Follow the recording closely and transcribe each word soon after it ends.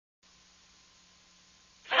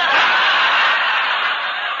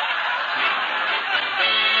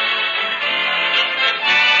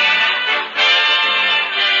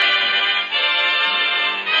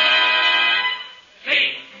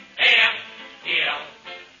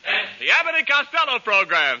and Costello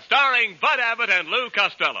program, starring Bud Abbott and Lou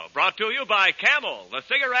Costello. Brought to you by Camel, the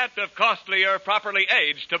cigarette of costlier, properly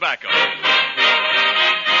aged tobacco.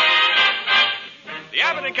 The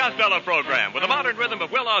Abbott and Costello program, with the modern rhythm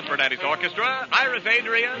of Will Osborne and his orchestra, Iris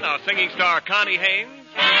Adrian, our singing star Connie Haynes,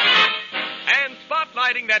 and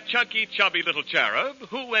spotlighting that chunky, chubby little cherub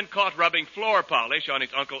who, when caught rubbing floor polish on his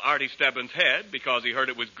Uncle Artie Stebbins' head because he heard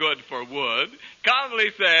it was good for wood,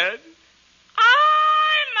 calmly said,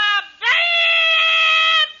 I'm a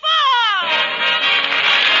bad boy!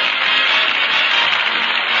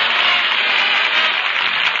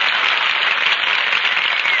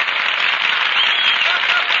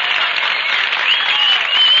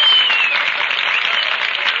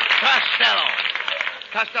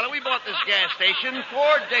 Costello, we bought this gas station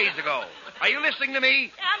 4 days ago. Are you listening to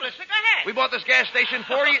me? Yeah, I'm listening. Go ahead. We bought this gas station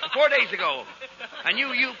 4 days ago. And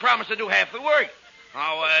you promised to do half the work.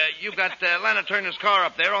 Now, you've got Lana Turner's car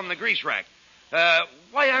up there on the grease rack.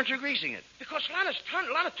 Why aren't you greasing it? Because Lana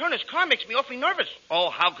Turner's car makes me awfully nervous. Oh,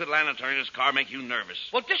 how could Lana Turner's car make you nervous?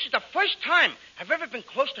 Well, this is the first time I've ever been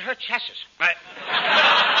close to her chassis.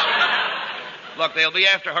 Look, they'll be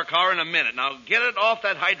after her car in a minute. Now, get it off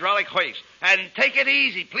that hydraulic hoist. And take it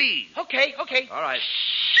easy, please. Okay. All right.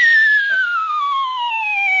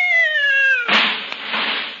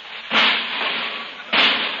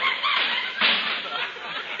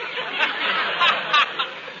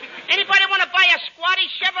 Anybody want to buy a squatty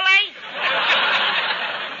Chevrolet?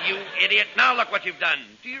 You idiot. Now look what you've done.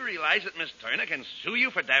 Do you realize that Miss Turner can sue you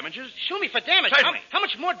for damages? Sue me for damage? Certainly. How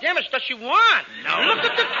much more damage does she want? No. Look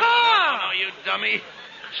at the car. No, you dummy.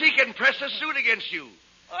 She can press a suit against you.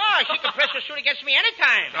 Oh, she can press a suit against me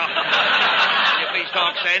anytime. Oh. You please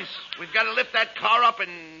talk sense. We've got to lift that car up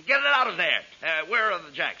and get it out of there. Where are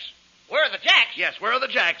the jacks? Where are the jacks? Yes, where are the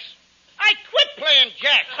jacks? I quit playing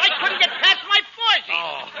jacks. I couldn't get past my foresies.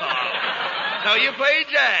 Oh. So you play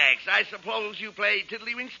jacks. I suppose you play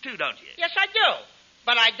tiddlywinks too, don't you? Yes, I do.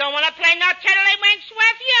 But I don't want to play no tiddlywinks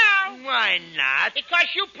with you. Why not?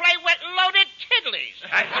 Because you play with loaded tiddlies.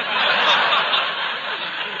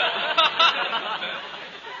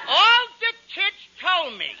 All the kids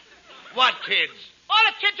told me. What kids? All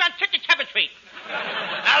the kids on Ticky Tappin Street.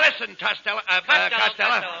 Now listen, Costello.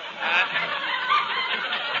 Costello.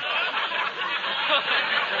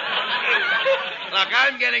 Look,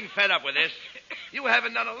 I'm getting fed up with this. You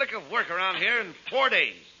haven't done a lick of work around here in 4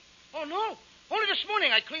 days. Oh, no. Only this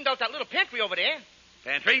morning I cleaned out that little pantry over there.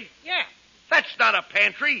 Pantry? Yeah. That's not a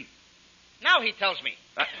pantry. Now he tells me.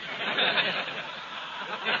 You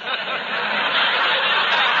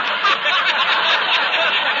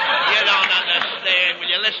don't understand. Will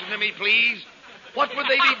you listen to me, please? What would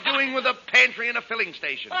they be doing with a pantry and a filling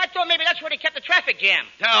station? Well, I thought maybe that's where they kept the traffic jam.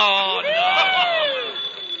 Oh, no.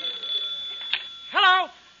 Hello,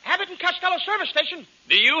 Abbott and Costello service station.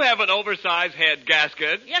 Do you have an oversized head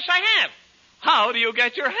gasket? Yes, I have. How do you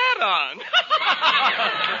get your hat on?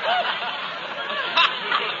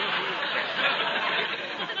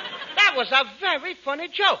 That was a very funny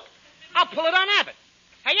joke. I'll pull it on Abbott.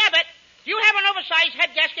 Hey, Abbott, do you have an oversized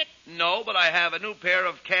head gasket? No, but I have a new pair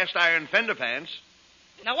of cast iron fender pants.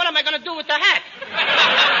 Now, what am I going to do with the hat?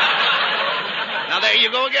 Now, there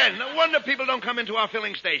you go again. No wonder people don't come into our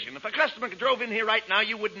filling station. If a customer drove in here right now,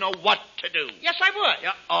 you wouldn't know what to do. Yes, I would.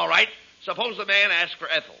 Yeah, all right. Suppose the man asked for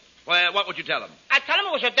Ethel. Well, what would you tell him? I'd tell him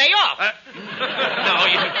it was a day off. No,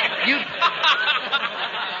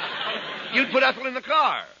 you'd put Ethel in the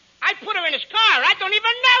car. I put her in his car. I don't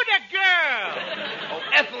even know the girl.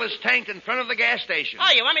 Oh, Ethel is tanked in front of the gas station.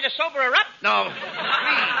 Oh, you want me to sober her up? No,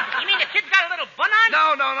 please. You mean the kid's got a little bun on?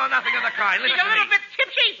 No, nothing of the kind. She's Listen a to little me. bit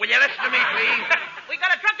tipsy. Will you listen to me, please? We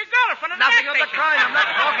got a drunken girl in front of the Nothing gas of the station. kind. I'm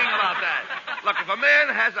not talking about that. Look, if a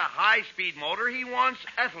man has a high-speed motor, he wants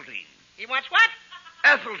ethylene. He wants what?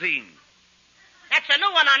 Ethylene. That's a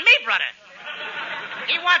new one on me, brother.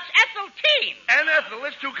 He wants ethylene. And ethyl,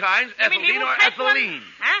 there's two kinds, You mean he ethylene or won't take one? ethylene.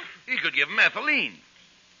 Huh? He could give him ethylene.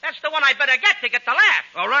 That's the one I better get to get the laugh.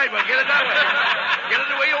 All right, well, get it that way. Get it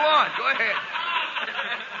the way you want. Go ahead.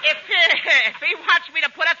 If he wants me to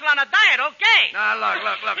put ethyl on a diet, okay. Now, look.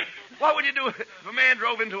 What would you do if a man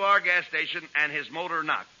drove into our gas station and his motor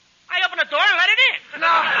knocked? I open the door and let it in.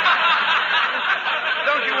 No.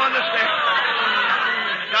 Don't you understand?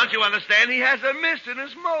 Don't you understand? He has a mist in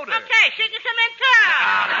his motor. Okay, she can come in, too.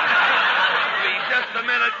 Please, just a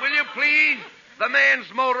minute, will you please? The man's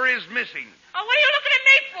motor is missing. Oh, what are you looking at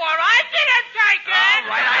me for? I didn't take it.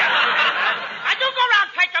 All right, I do go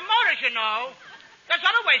around taking motors, you know. There's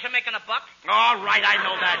other ways of making a buck. All right, I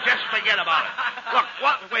know that. Just forget about it. Look,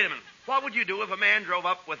 wait a minute. What would you do if a man drove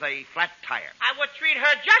up with a flat tire? I would treat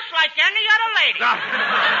her just like any other lady.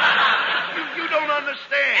 You don't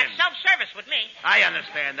understand. That's self-service with me. I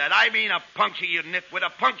understand that. I mean a puncture, you nitwit. A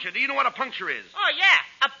puncture. Do you know what a puncture is? Oh,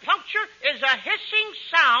 yeah. A puncture is a hissing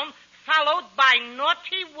sound followed by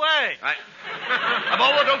naughty words. Of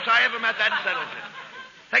all the dopes I ever met, that settles it.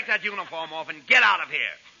 Take that uniform off and get out of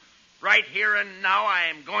here. Right here and now, I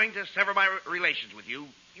am going to sever my relations with you.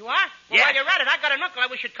 You are? Well, yes. While you're at it, I got an uncle I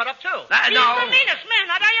wish you'd cut up, too. No. He's the meanest man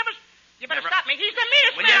that I ever... You better stop me. He's the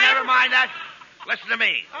meanest Will man you I never ever... mind that? Listen to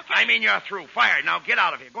me. Okay. I mean you're through. Fired. Now get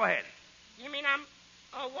out of here. Go ahead. You mean I'm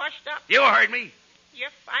all washed up? You heard me. You're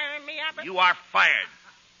firing me, Abbott? You are fired.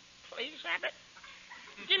 Please, Abbott.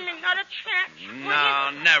 Give me another chance. No,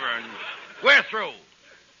 never. We're through.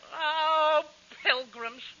 Oh,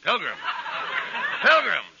 pilgrims. Pilgrim.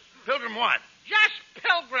 Pilgrims. Pilgrim what? Just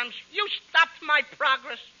pilgrims. You stopped my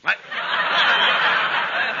progress. What?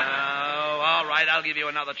 All right. I'll give you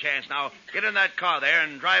another chance. Now, get in that car there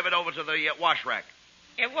and drive it over to the wash rack.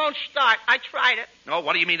 It won't start. I tried it. No,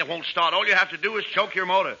 what do you mean it won't start? All you have to do is choke your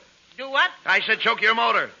motor. Do what? I said choke your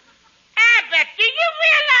motor. Abbott, do you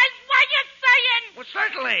realize what you're saying? Well,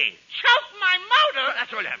 certainly. Choke my motor?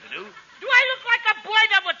 That's all you have to do. Do I look like a boy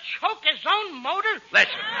that would choke his own motor?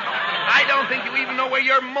 Listen, I don't think you even know where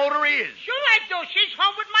your motor is. Sure I do. She's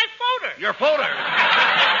home with my folder. Your folder?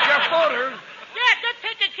 Your folder? Yeah, they're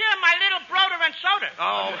taking care of my little brother and soda.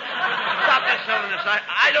 Oh, stop this silliness.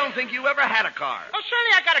 I don't think you ever had a car. Oh,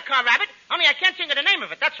 certainly I got a car, Rabbit. Only I can't think of the name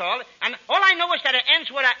of it, that's all. And all I know is that it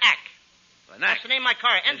ends with a ack. That's the name of my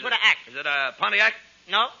car. It ends with a ack. Is it a Pontiac?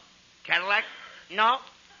 No. Cadillac? No.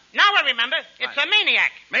 Now I remember. It's a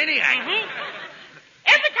Maniac. Maniac? Mm-hmm.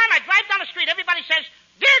 Every time I drive down the street, everybody says,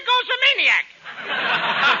 there goes a Maniac.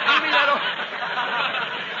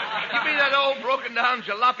 You mean that old broken-down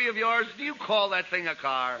jalopy of yours? Do you call that thing a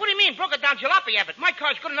car? What do you mean, broken-down jalopy, Abbott? My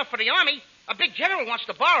car's good enough for the Army. A big general wants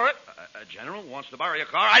to borrow it. A general wants to borrow your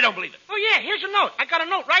car? I don't believe it. Oh, yeah, here's a note. I got a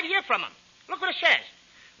note right here from him. Look what it says.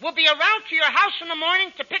 We'll be around to your house in the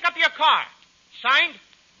morning to pick up your car. Signed,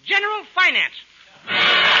 General Finance.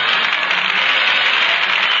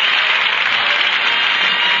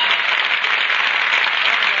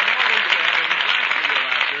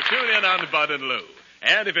 Tune in on Bud and Lou.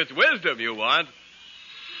 And if it's wisdom you want,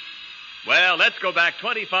 well, let's go back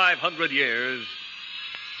 2,500 years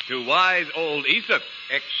to wise old Aesop.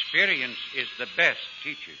 Experience is the best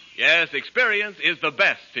teacher. Yes, experience is the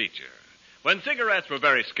best teacher. When cigarettes were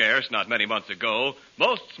very scarce not many months ago,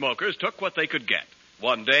 most smokers took what they could get.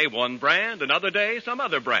 One day, one brand, another day, some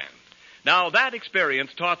other brand. Now, that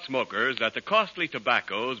experience taught smokers that the costly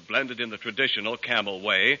tobaccos blended in the traditional Camel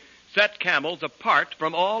way set Camels apart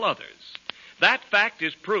from all others. That fact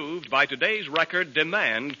is proved by today's record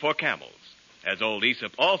demand for Camels. As old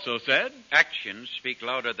Aesop also said, actions speak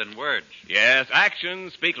louder than words. Yes,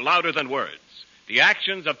 actions speak louder than words. The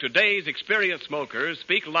actions of today's experienced smokers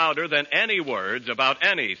speak louder than any words about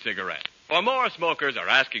any cigarette. For more smokers are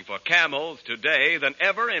asking for Camels today than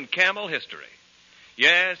ever in Camel history.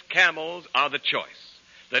 Yes, Camels are the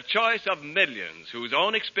choice of millions whose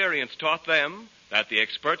own experience taught them that the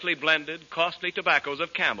expertly blended, costly tobaccos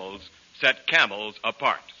of Camels set Camels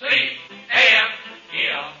apart. C-A-M-E-L-S.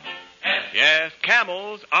 Yes,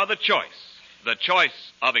 Camels are the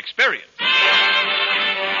choice of experience.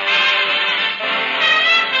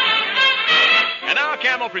 And now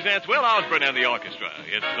Camel presents Will Osborne and the orchestra.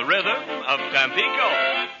 It's the rhythm of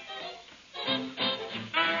Tampico.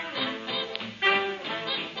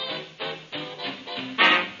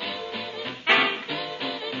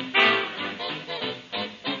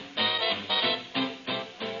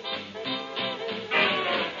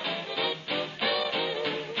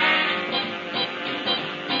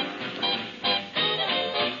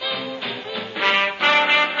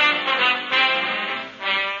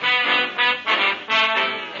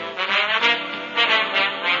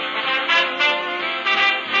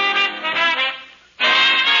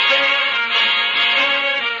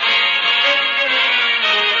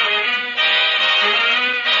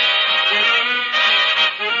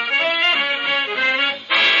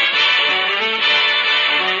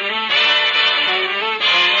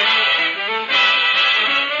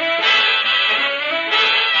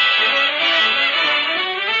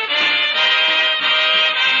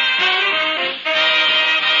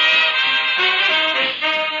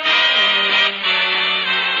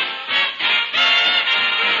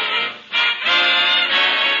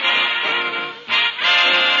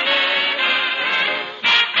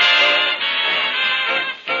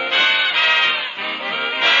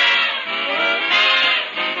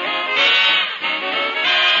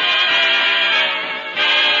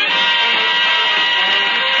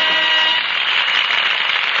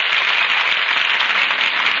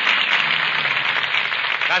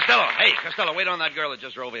 Costello. Hey, Costello, wait on that girl that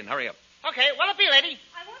just drove in. Hurry up. Okay, what'll it be, lady?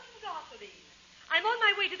 I want some gasoline. I'm on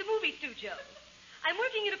my way to the movie studio. I'm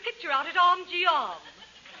working in a picture out at Om Geom.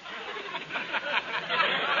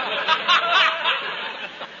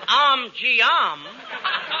 Geom?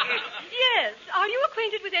 Yes. Are you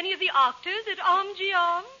acquainted with any of the actors at Om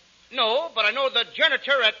Geom? No, but I know the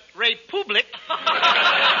janitor at Republic.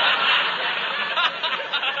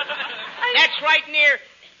 That's right near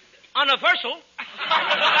Universal.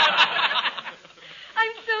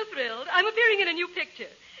 I'm so thrilled. I'm appearing in a new picture.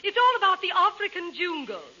 It's all about the African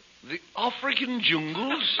jungles. The African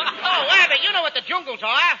jungles? Oh, Abbott, you know what the jungles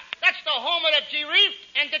are. That's the home of the giraffe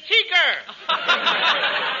and the tiger.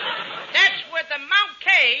 That's where the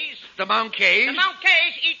Mount-Kays... The Mount-Kays? The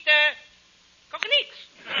Mount-Kays eat the coconuts.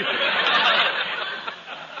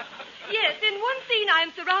 Yes, in one scene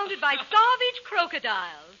I'm surrounded by savage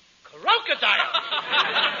crocodiles. Crocodiles?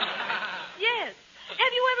 Yes.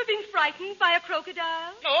 Have you ever been frightened by a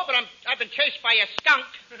crocodile? No, but I've been chased by a skunk.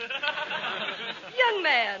 Young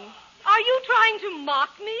man, are you trying to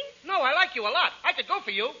mock me? No, I like you a lot. I could go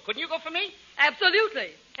for you. Couldn't you go for me?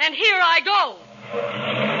 Absolutely. And here I go.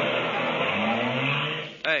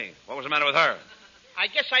 Hey, what was the matter with her? I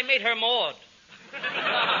guess I made her Maud.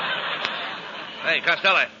 Hey,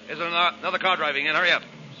 Costello, is there another car driving in? Hurry up.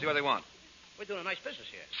 See what they want. We're doing a nice business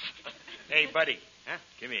here. Hey, buddy. Huh?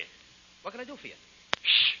 Come here. What can I do for you?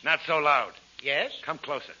 Shh, not so loud. Yes? Come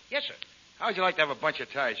closer. Yes, sir. How would you like to have a bunch of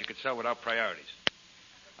tires you could sell without priorities?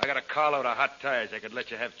 I got a carload of hot tires I could let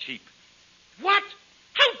you have cheap. What?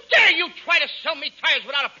 How dare you try to sell me tires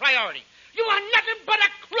without a priority? You are nothing but a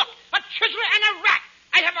crook, a chiseler, and a rat.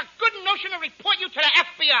 I have a good notion to report you to the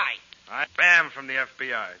FBI. I am from the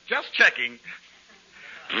FBI. Just checking.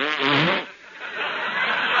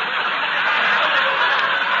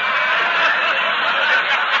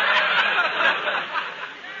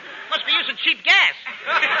 Must be using cheap gas.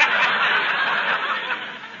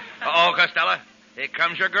 Uh-oh, Costello. Here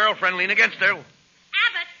comes your girlfriend. Lean against her. Abbott,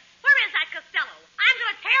 where is that Costello? I'm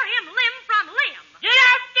going to tear him limb from limb. Get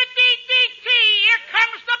out the DDT. Here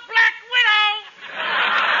comes the Black Widow.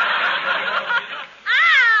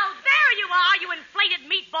 Oh, there you are, you inflated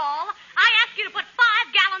meatball. I asked you to put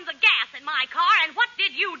 5 gallons of gas in my car, and what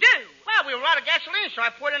did you do? Well, we were out of gasoline, so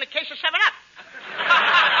I poured in a case of 7-Up.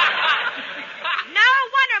 No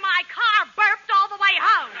wonder my car burped all the way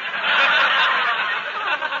home.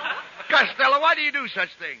 Costello, why do you do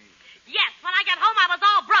such things? Yes, when I got home, I was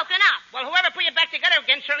all broken up. Well, whoever put you back together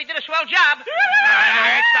again certainly did a swell job. All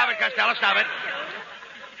right, stop it, Costello, stop it.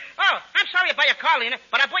 Oh, I'm sorry about your car, Lena,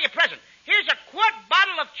 but I bought you a present. Here's a quart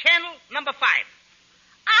bottle of Channel number 5.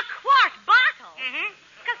 A quart bottle? Mm-hmm.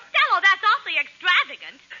 Costello, that's awfully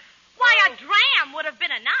extravagant. Why, a dram would have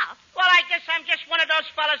been enough. Well, I guess I'm just one of those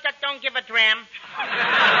fellas that don't give a dram.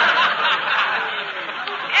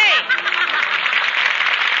 Hey.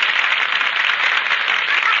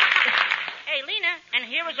 Hey, Lena, and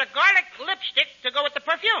here is a garlic lipstick to go with the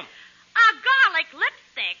perfume. A garlic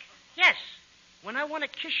lipstick? Yes. When I want to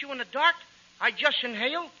kiss you in the dark, I just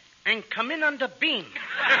inhale and come in on the beam.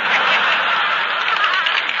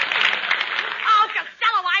 Oh,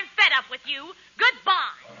 Costello, I'm fed up with you.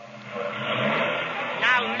 Goodbye.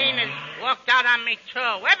 Now Lena's walked out on me, too.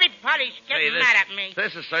 Everybody's getting mad at me.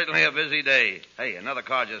 This is certainly a busy day. Hey, another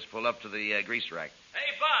car just pulled up to the grease rack.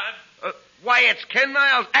 Hey, Bud. Why, it's Ken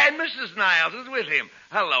Niles, and Mrs. Niles is with him.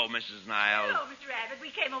 Hello, Mrs. Niles. Hello, Mr. Abbott. We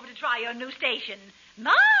came over to try your new station.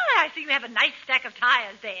 My, I see you have a nice stack of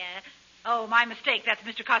tires there. Oh, my mistake. That's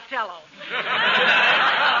Mr. Costello.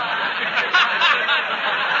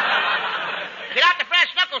 Get out the brass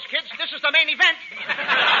knuckles, kids. This is the main event.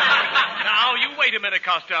 Now, you wait a minute,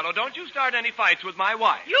 Costello. Don't you start any fights with my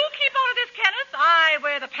wife. You keep out of this, Kenneth. I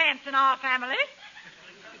wear the pants in our family.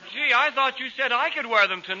 Gee, I thought you said I could wear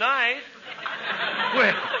them tonight.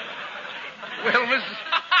 Well,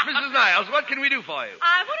 Mrs. Niles, what can we do for you?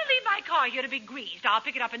 I want to leave my car here to be greased. I'll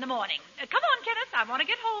pick it up in the morning. Come on, Kenneth. I want to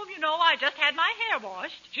get home. You know, I just had my hair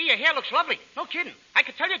washed. Gee, your hair looks lovely. No kidding. I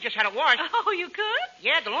could tell you just had it washed. Oh, you could?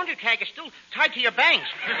 Yeah, the laundry tag is still tied to your bangs.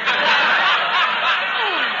 You'd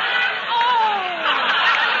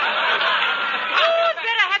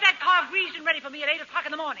better have that car greased and ready for me at 8 o'clock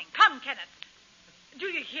in the morning. Come, Kenneth. Do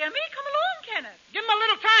you hear me? Come along, Kenneth. Give him a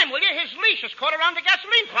little time, will you? His leash is caught around the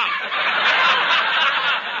gasoline pump.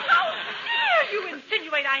 How dare you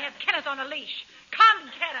insinuate I have Kenneth on a leash? Come,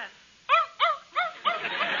 Kenneth. Well,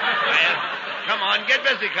 come on, get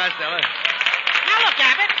busy, Costello. Now, look,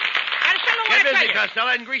 Abbott. Now, to send the Get I tell busy, you? Costello,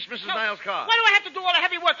 and grease Mrs. Niles' car. Why do I have to do all the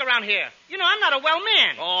heavy work around here? You know, I'm not a well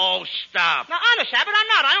man. Oh, stop. Now, honest, Abbott, I'm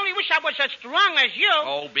not. I only wish I was as strong as you.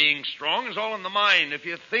 Oh, being strong is all in the mind. If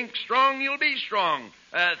you think strong, you'll be strong.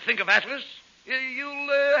 Think of Atlas. You'll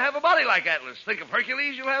have a body like Atlas. Think of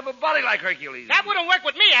Hercules, you'll have a body like Hercules. That wouldn't work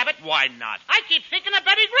with me, Abbott. Why not? I keep thinking of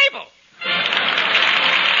Betty Grable.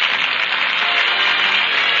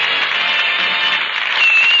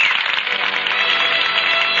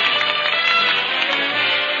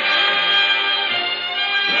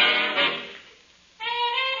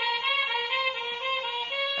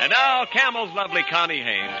 And now, Camel's lovely Connie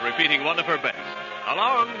Haynes repeating one of her best,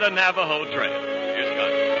 Along the Navajo Trail. Here's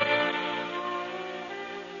Connie.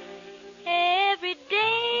 Every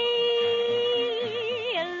day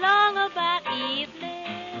along about evening,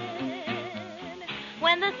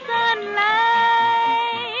 when the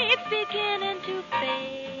sunlight's beginning to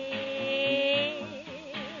fade,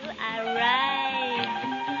 I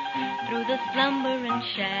ride through the slumbering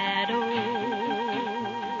shadows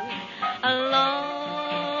along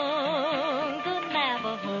the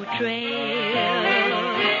Navajo Trail.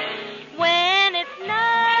 When it's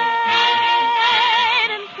night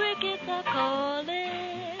and crickets are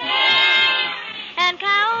calling and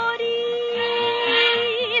coyotes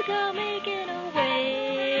are making a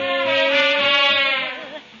wail,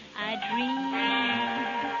 I dream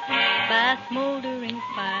by smoldering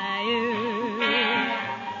fire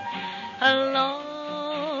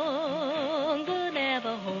along the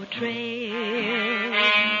Navajo Trail.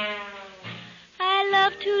 I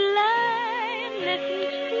love to lie and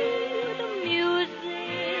listen to the music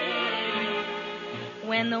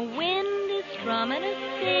when the wind is strumming a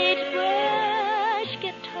sagebrush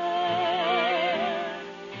guitar.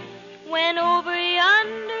 When over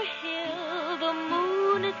yonder hill the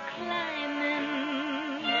moon is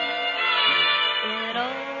climbing, it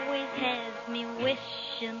always has me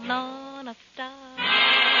wishing on a star.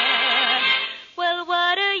 Well,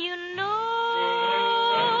 what do you know?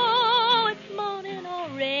 It's morning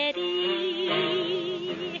already,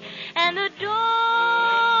 and the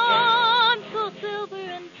dawn so silver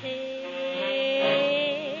and pale.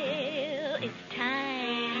 It's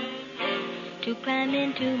time to climb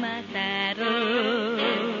into my saddle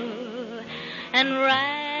and ride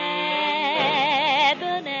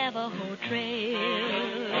the Navajo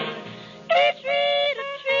Trail.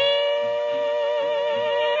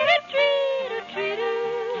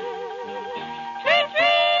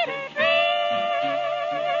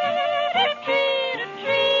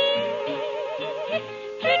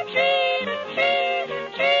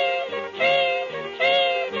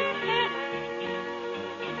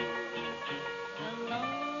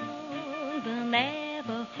 Along the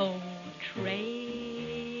Navajo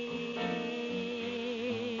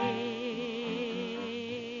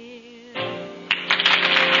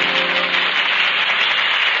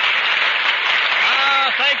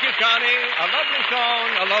Thank you, Connie. A lovely song,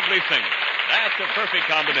 a lovely singer. That's a perfect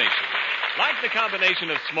combination. Like the combination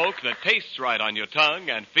of smoke that tastes right on your tongue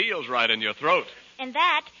and feels right in your throat. And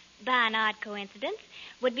that, by an odd coincidence,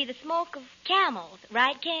 would be the smoke of camels,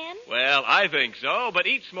 right, Ken? Well, I think so, but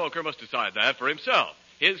each smoker must decide that for himself.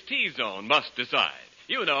 His T-zone must decide.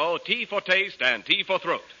 You know, T for taste and T for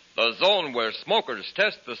throat. The zone where smokers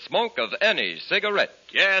test the smoke of any cigarette.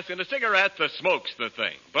 Yes, in a cigarette, the smoke's the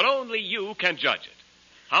thing, but only you can judge it.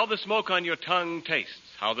 How the smoke on your tongue tastes,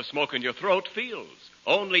 how the smoke in your throat feels.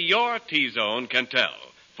 Only your T-zone can tell.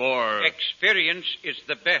 For experience is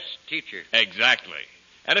the best teacher. Exactly.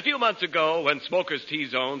 And a few months ago, when smokers'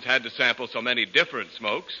 T-zones had to sample so many different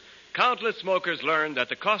smokes, countless smokers learned that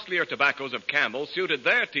the costlier tobaccos of Camel suited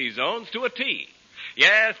their T-zones to a T.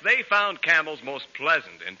 Yes, they found Camel's most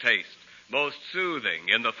pleasant in taste, most soothing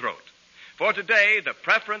in the throat. For today, the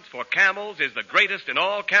preference for Camels is the greatest in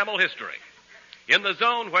all Camel history. In the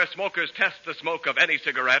zone where smokers test the smoke of any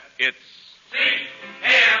cigarette, it's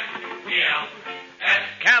C-A-M-E-L-S.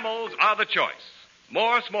 Camels are the choice.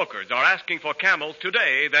 More smokers are asking for Camels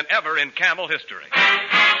today than ever in Camel history.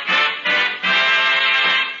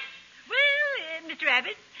 Well, Mr.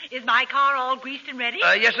 Abbott, is my car all greased and ready?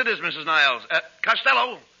 Yes, it is, Mrs. Niles.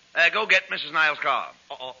 Costello, go get Mrs. Niles' car.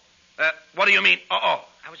 Uh-oh. What do you mean, uh-oh?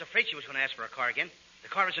 I was afraid she was going to ask for a car again. The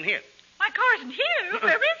car isn't here. My car isn't here.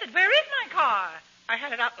 Where is it? Where is my car? I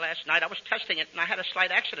had it out last night. I was testing it, and I had a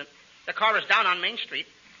slight accident. The car is down on Main Street.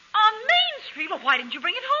 On Main Street? Well, why didn't you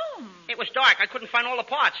bring it home? It was dark. I couldn't find all the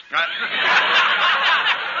parts.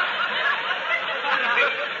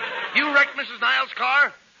 You wrecked Mrs. Niles'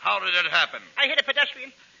 car? How did it happen? I hit a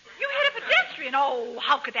pedestrian. You hit a pedestrian? Oh,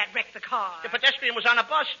 how could that wreck the car? The pedestrian was on a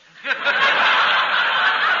bus.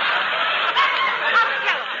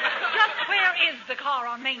 Costello, just where Where is the car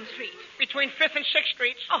on Main Street? Between 5th and 6th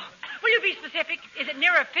Streets. Oh, will you be specific? Is it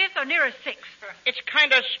nearer 5th or nearer 6th? It's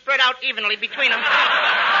kind of spread out evenly between them. Oh,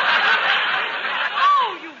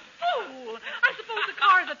 you fool. I suppose the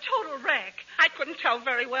car is a total wreck. I couldn't tell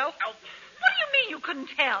very well. What do you mean you couldn't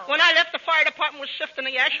tell? When I left, the fire department was sifting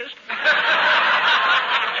the ashes. Did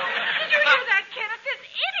you hear that, Kenneth? This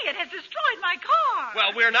idiot has destroyed my car.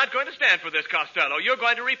 Well, we're not going to stand for this, Costello. You're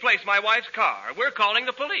going to replace my wife's car. We're calling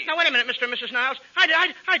the police. Now, wait a minute, Mr. and Mrs. Niles.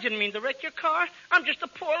 I didn't mean to wreck your car. I'm just a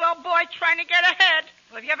poor little boy trying to get ahead.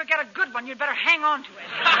 Well, if you ever get a good one, you'd better hang on to it.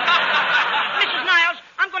 Mrs. Niles,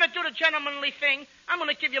 I'm going to do the gentlemanly thing. I'm going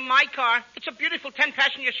to give you my car. It's a beautiful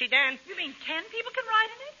 10-passenger sedan. You mean 10 people can ride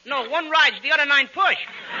in it? No, one rides, the other 9 push.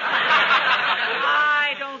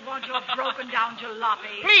 I don't want your broken-down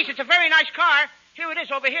jalopy. Please, it's a very nice car. Here it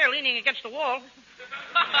is over here, leaning against the wall.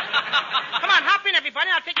 Come on, hop in, everybody.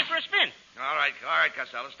 I'll take you for a spin. All right,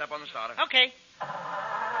 Costello. Step on the starter. Okay.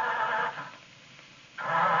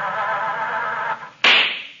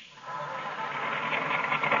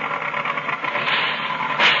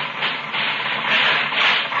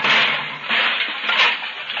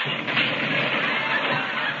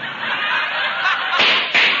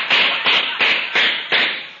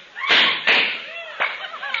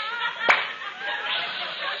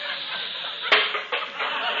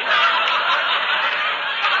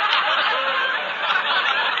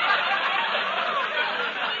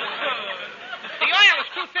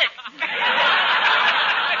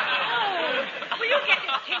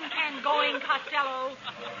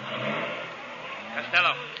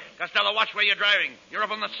 Costello, watch where you're driving. You're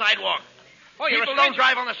up on the sidewalk. Oh, People don't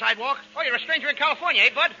drive on the sidewalk. Oh, you're a stranger in California,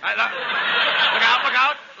 eh, bud?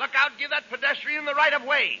 Look out. Give that pedestrian the right of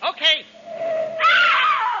way. Okay.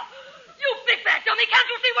 Ah! You big fat dummy, can't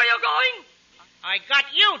you see where you're going? I got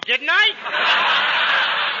you, didn't I?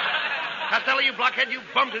 Costello, you blockhead, you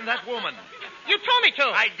bumped into that woman. You told me to.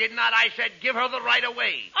 I did not. I said give her the right of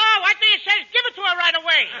way. Oh, I think it says give it to her right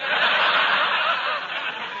away.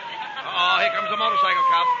 Oh, here comes the motorcycle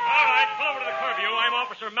cop. All right, pull over to the curb, you. I'm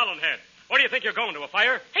Officer Melonhead. What do you think you're going to, a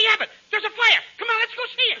fire? Hey, Abbott, there's a fire. Come on, let's go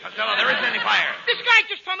see it. Costello, there isn't any fire. This guy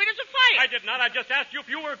just told me there's a fire. I did not. I just asked you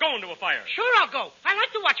if you were going to a fire. Sure, I'll go. I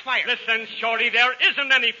like to watch fire. Listen, Shorty, there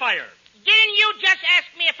isn't any fire. Didn't you just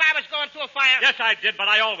ask me if I was going to a fire? Yes, I did,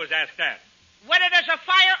 but I always ask that. Whether there's a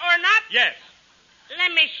fire or not? Yes.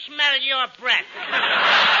 Let me smell your breath.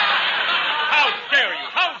 How dare you?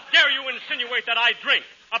 How dare you insinuate that I drink?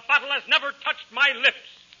 A bottle has never touched my lips.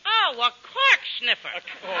 Oh, a cork sniffer. Insulting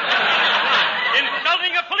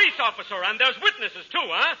a police officer, and there's witnesses, too,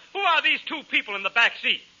 huh? Who are these two people in the back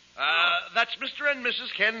seat? That's Mr. and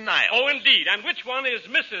Mrs. Ken Niles. Oh, indeed. And which one is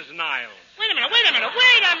Mrs. Niles? Wait a minute,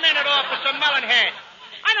 Officer Melonhead.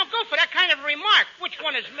 I don't go for that kind of remark. Which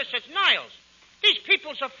one is Mrs. Niles? These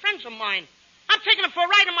people's are friends of mine. I'm taking them for a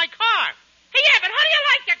ride in my car. Hey, Abbott, how do you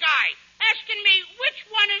like the guy? Asking me which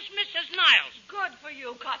one is Mrs. Niles. Good for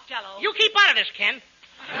you, Costello. You keep out of this, Ken. So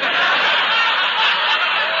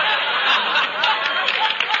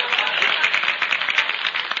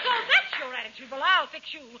that's your attitude. Well, I'll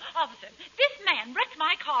fix you. Officer, this man wrecked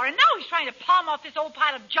my car, and now he's trying to palm off this old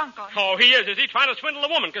pile of junk on me. Oh, he is. Is he trying to swindle a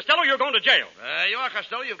woman? Costello, you're going to jail. You are,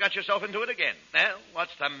 Costello. You've got yourself into it again. Well,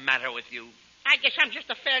 what's the matter with you? I guess I'm just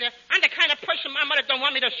a failure. I'm the kind of person my mother don't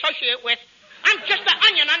want me to associate with. I'm just an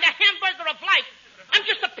onion on the hamburger of life. I'm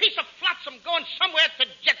just a piece of flotsam going somewhere to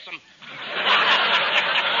jetsam.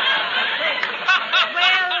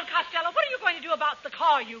 Well, Costello, what are you going to do about the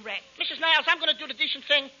car you wrecked? Mrs. Niles, I'm going to do the decent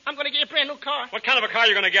thing. I'm going to get you a brand new car. What kind of a car are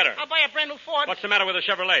you going to get her? I'll buy a brand new Ford. What's the matter with a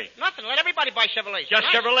Chevrolet? Nothing. Let everybody buy Chevrolets. Just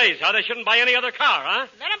right? Chevrolets, huh? They shouldn't buy any other car, huh?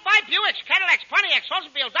 Let them buy Buicks, Cadillacs, Pontiacs,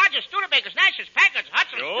 Oldsmobiles, Dodgers, Studebakers, Nashes, Packards,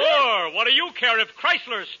 Hudsons. Sure. What do you care if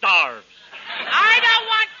Chrysler starves? I don't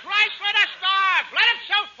want Chrysler to starve. Let them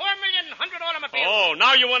sell 4,100,000 automobiles. Oh,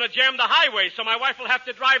 now you want to jam the highway so my wife will have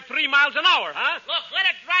to drive 3 miles an hour, huh? Look, let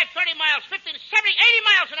it drive 30 miles, 50, 70, 80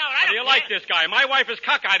 miles an hour. How do you like this guy? My wife is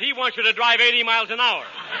cockeyed. He wants you to drive 80 miles an hour.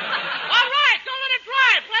 All right, don't let it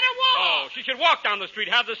drive. Let her walk. Oh, she should walk down the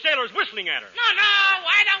street, have the sailors whistling at her. No,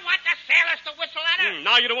 I don't want the sailors to whistle at her.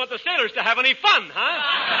 Now you don't want the sailors to have any fun, huh?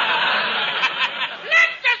 Let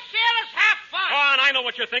the sailors have fun. Go on, I know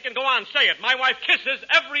what you're thinking. Go on, say it. My wife kisses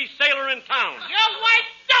every sailor in town. Your wife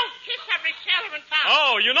don't kiss every sailor in town.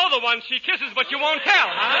 Oh, you know the ones she kisses, but you won't tell,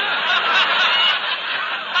 huh?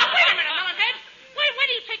 Wait a minute, Melonhead. Why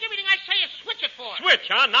do you take everything I say and switch it for? Switch,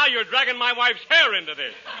 huh? Now you're dragging my wife's hair into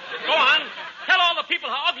this. Go on. Tell all the people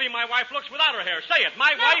how ugly my wife looks without her hair. Say it.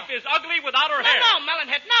 My wife is ugly without her hair. No,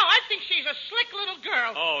 Melonhead. No, I think she's a slick little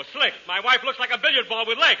girl. Oh, Oh, slick. My wife looks like a billiard ball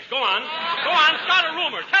with legs. Go on. Go on, start a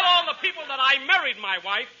rumor. Tell all the people that I married my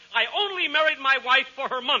wife. I only married my wife for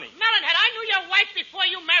her money. Melonhead, I knew your wife before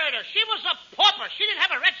you married her. She was a pauper. She didn't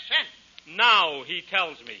have a red cent. Now he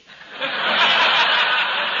tells me.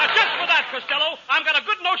 Now, just for that, Costello, I've got a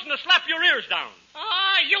good notion to slap your ears down.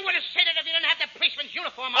 Oh, you would have said it if you didn't have the policeman's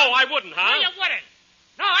uniform on. Oh, I wouldn't, huh? No, you wouldn't.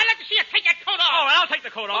 No, I'd like to see you take that coat off. Oh, I'll take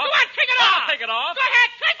the coat off. Well, go on, take it off. I'll take it off. Go ahead,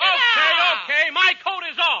 take it off. Okay. My coat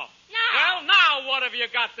is off. Now. Well, now what have you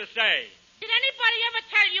got to say? Did anybody ever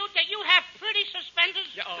tell you that you have pretty suspenders?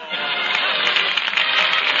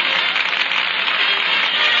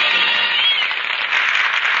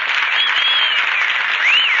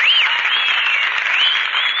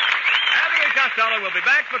 Abbott and Costello will be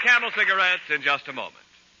back for Camel cigarettes in just a moment.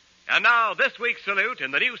 And now, this week's salute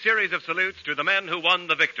in the new series of salutes to the men who won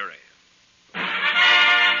the victory.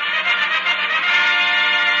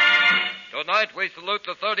 Tonight we salute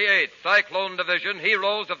the 38th Cyclone Division,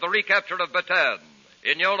 heroes of the recapture of Bataan.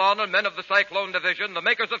 In your honor, men of the Cyclone Division, the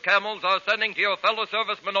makers of Camels are sending to your fellow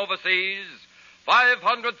servicemen overseas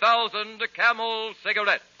 500,000 Camel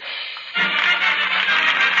cigarettes.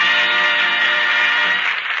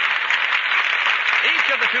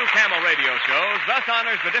 Each of the two Camel radio shows thus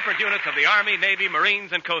honors the different units of the Army, Navy,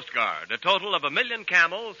 Marines, and Coast Guard, a total of 1 million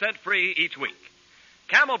Camels set free each week.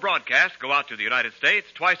 Camel broadcasts go out to the United States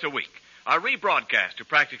twice a week, are rebroadcast to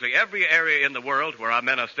practically every area in the world where our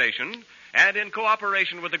men are stationed, and in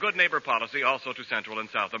cooperation with the Good Neighbor policy also to Central and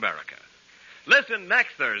South America. Listen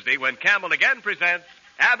next Thursday when Camel again presents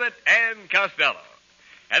Abbott and Costello.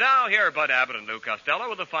 And now here are Bud Abbott and Lou Costello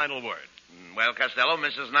with the final word. Well, Costello,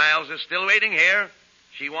 Mrs. Niles is still waiting here.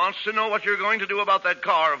 She wants to know what you're going to do about that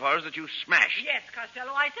car of hers that you smashed. Yes,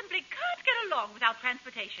 Costello, I simply can't get along without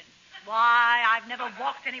transportation. Why, I've never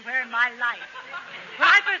walked anywhere in my life. When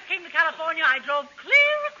I first came to California, I drove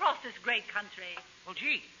clear across this great country. Well,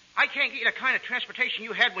 gee, I can't get you the kind of transportation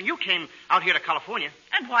you had when you came out here to California.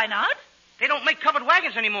 And why not? They don't make covered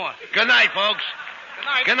wagons anymore. Good night, folks. Good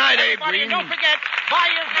night. Good night, Abe Everybody, Green. And don't forget, buy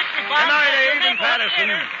your victory bonds. Good night, at your Abe and neighborhood Patterson.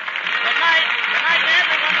 theater. Good night. Good night to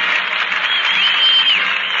everyone.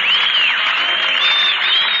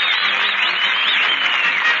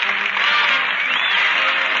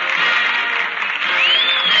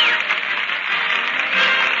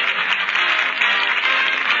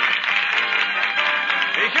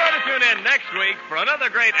 Be sure to tune in next week for another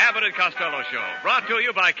great Abbott and Costello show, brought to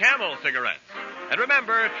you by Camel Cigarettes. And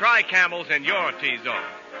remember, try Camels in your T-zone.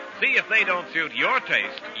 See if they don't suit your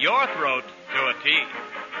taste, your throat, to a T.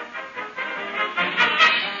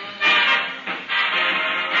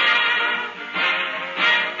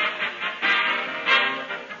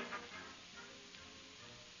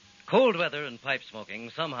 Cold weather and pipe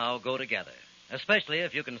smoking somehow go together, especially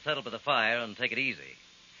if you can settle by the fire and take it easy.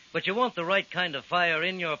 But you want the right kind of fire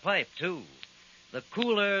in your pipe, too. The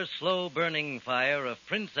cooler, slow-burning fire of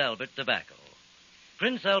Prince Albert tobacco.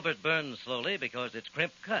 Prince Albert burns slowly because it's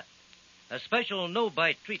crimp cut. A special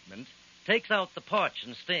no-bite treatment takes out the parch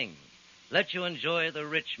and sting, lets you enjoy the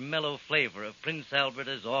rich, mellow flavor of Prince Albert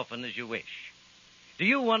as often as you wish. Do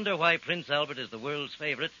you wonder why Prince Albert is the world's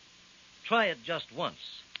favorite? Try it just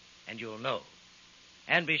once, and you'll know.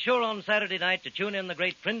 And be sure on Saturday night to tune in the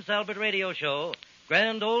great Prince Albert radio show,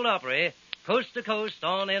 Grand Ole Opry, Coast to Coast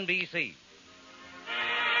on NBC.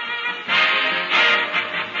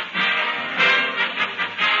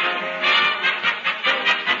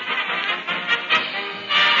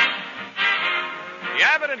 The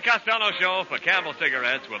Abbott and Costello show for Camel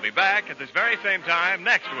Cigarettes will be back at this very same time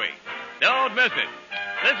next week. Don't miss it.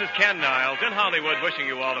 This is Ken Niles in Hollywood wishing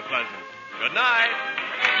you all a pleasant good night.